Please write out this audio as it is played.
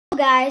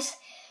guys,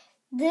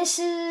 this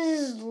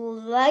is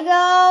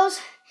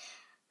Legos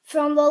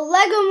from the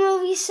Lego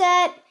movie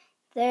set.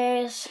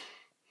 There's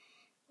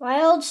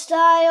Wild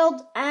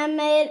Styled,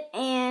 Emmett,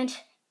 and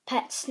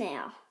Pet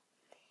Snail.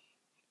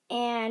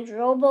 And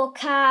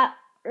RoboCop,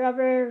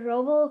 Rubber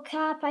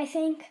RoboCop, I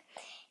think.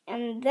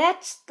 And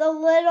that's the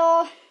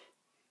little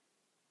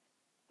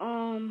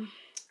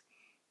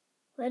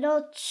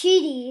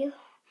Cheetah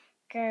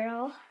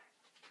girl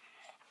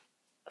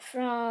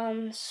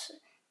from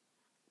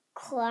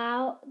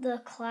the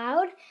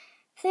cloud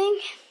thing.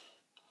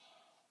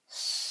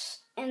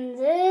 And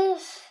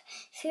this,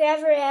 if you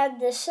ever had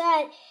this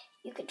set,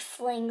 you could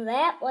fling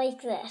that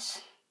like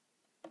this.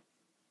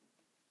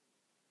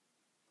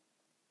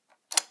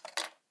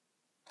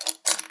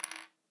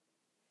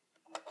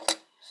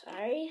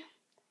 Sorry.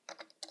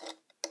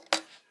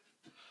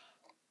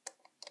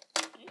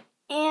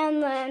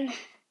 And then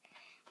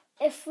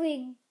if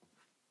we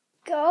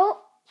go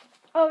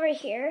over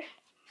here,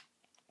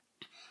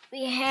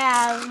 we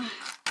have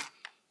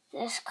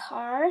this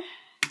car.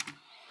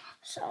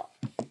 So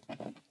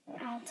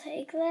I'll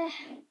take that.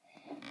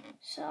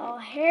 So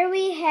here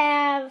we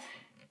have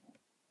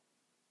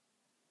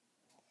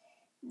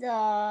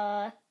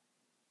the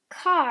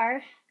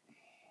car,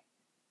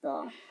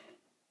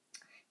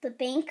 the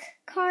bank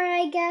car,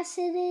 I guess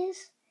it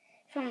is,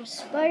 from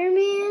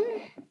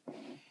Spider-Man.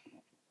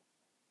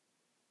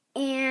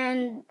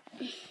 And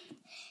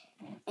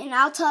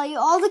I'll tell you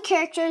all the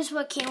characters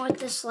what came with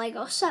this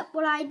Lego set,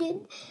 what I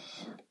did.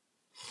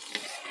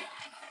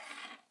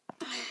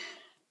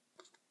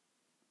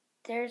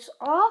 There's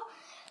all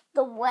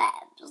the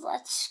webs.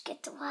 Let's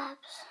get the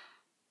webs.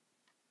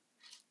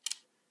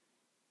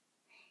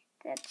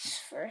 That's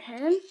for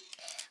him.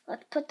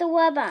 Let's put the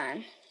web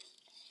on.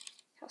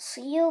 I'll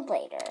see you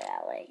later,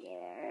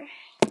 alligator.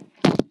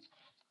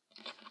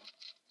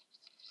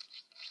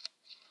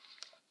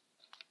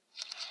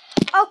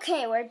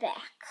 Okay, we're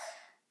back.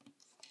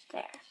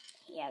 There.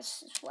 He has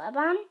his web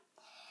on.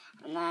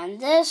 And then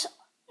this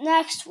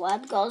next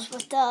web goes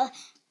with the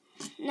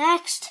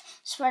next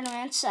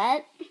Spider-Man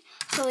set.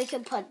 So we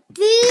can put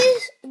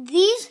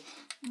these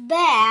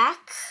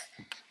back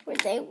where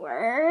they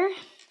were.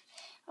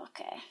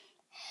 Okay.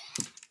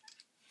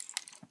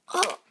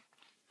 Oh,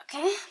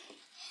 okay.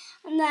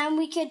 And then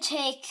we could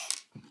take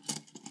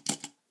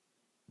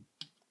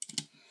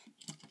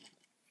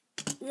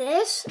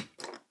this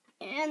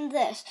and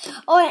this.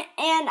 Oh,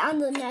 and on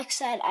the next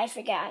side, I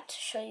forgot to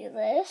show you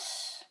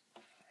this.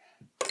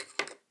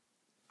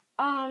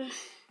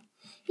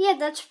 Yeah,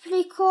 that's a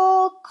pretty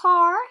cool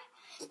car,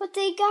 what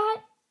they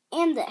got.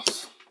 And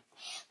this.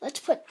 Let's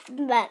put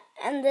that.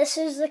 And this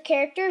is the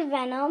character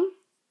Venom.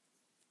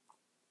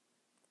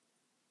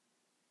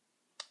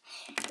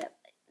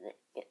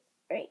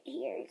 Right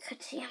here, you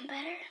could see him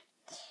better.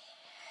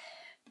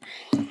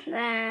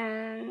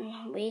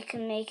 Then we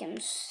can make him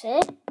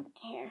sit.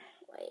 Here,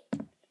 wait.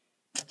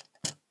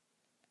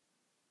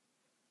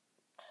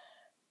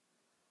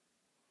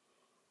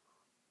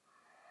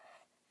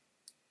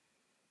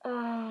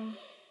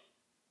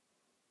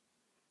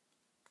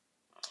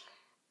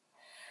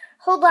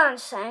 Hold on a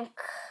sec,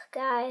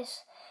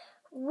 guys.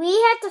 We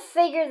have to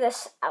figure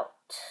this out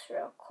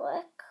real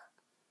quick.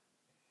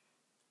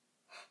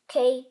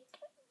 Okay,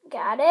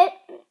 got it.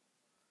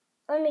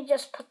 Let me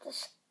just put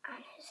this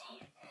on his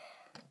hand.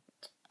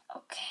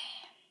 Okay.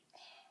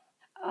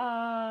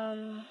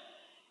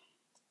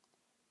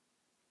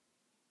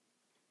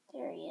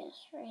 There he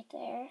is, right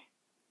there,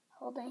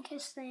 holding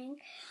his thing.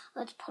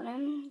 Let's put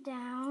him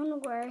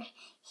down where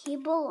he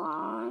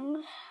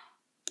belongs.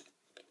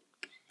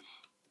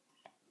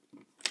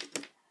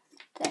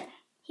 There,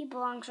 he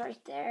belongs right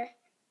there.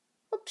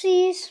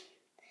 Oopsies.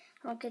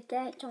 I'll get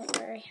that, don't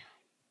worry.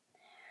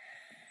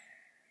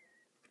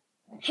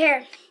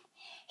 Here.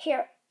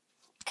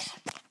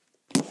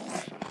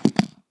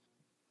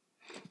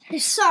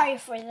 Sorry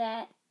for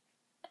that.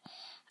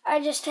 I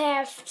just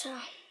have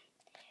to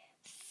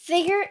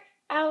figure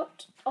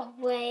out a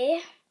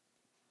way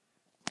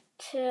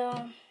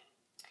to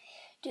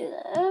do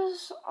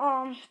this.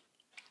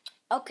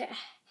 Okay.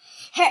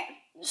 Here,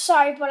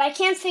 sorry, but I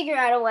can't figure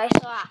out a way,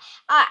 so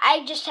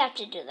I just have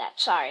to do that.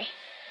 Sorry.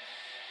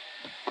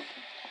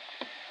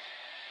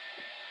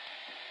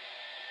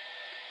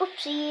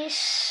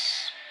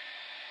 Oopsies.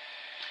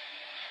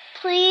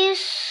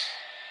 Please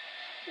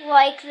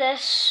like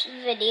this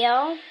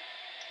video.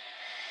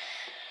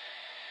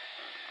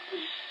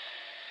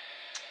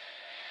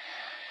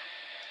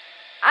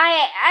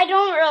 I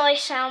don't really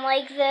sound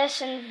like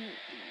this in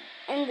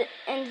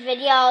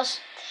videos.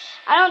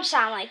 I don't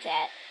sound like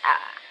that.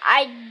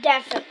 I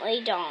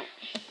definitely don't.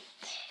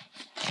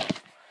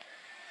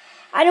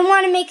 I don't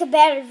want to make a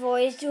bad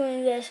voice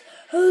doing this.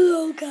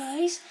 Hello,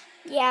 guys.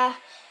 Yeah,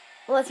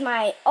 with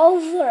my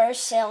over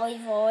silly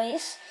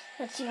voice.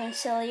 That's even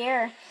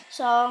sillier.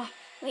 So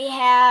we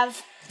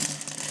have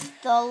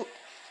the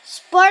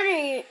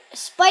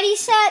Spidey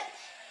set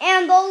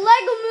and the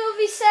Lego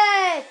movie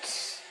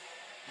set.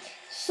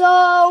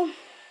 So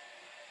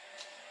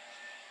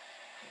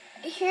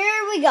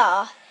here we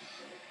go.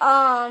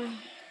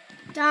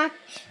 Doc.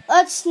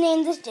 Let's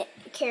name the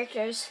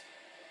characters: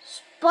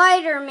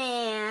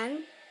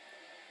 Spider-Man,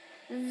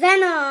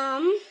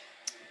 Venom,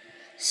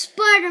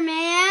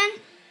 Spider-Man,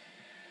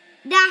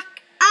 Doc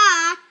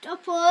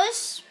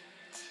Octopus,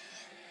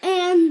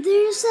 and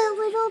there's that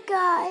little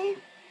guy.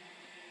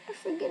 I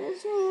forget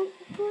his name,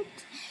 but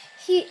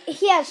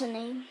he has a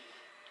name.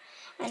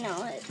 I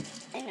know it.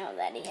 I know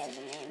that he has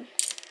a name.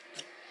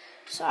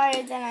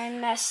 Sorry that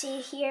I'm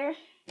messy here.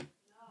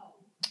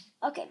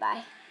 Okay,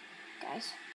 bye, guys.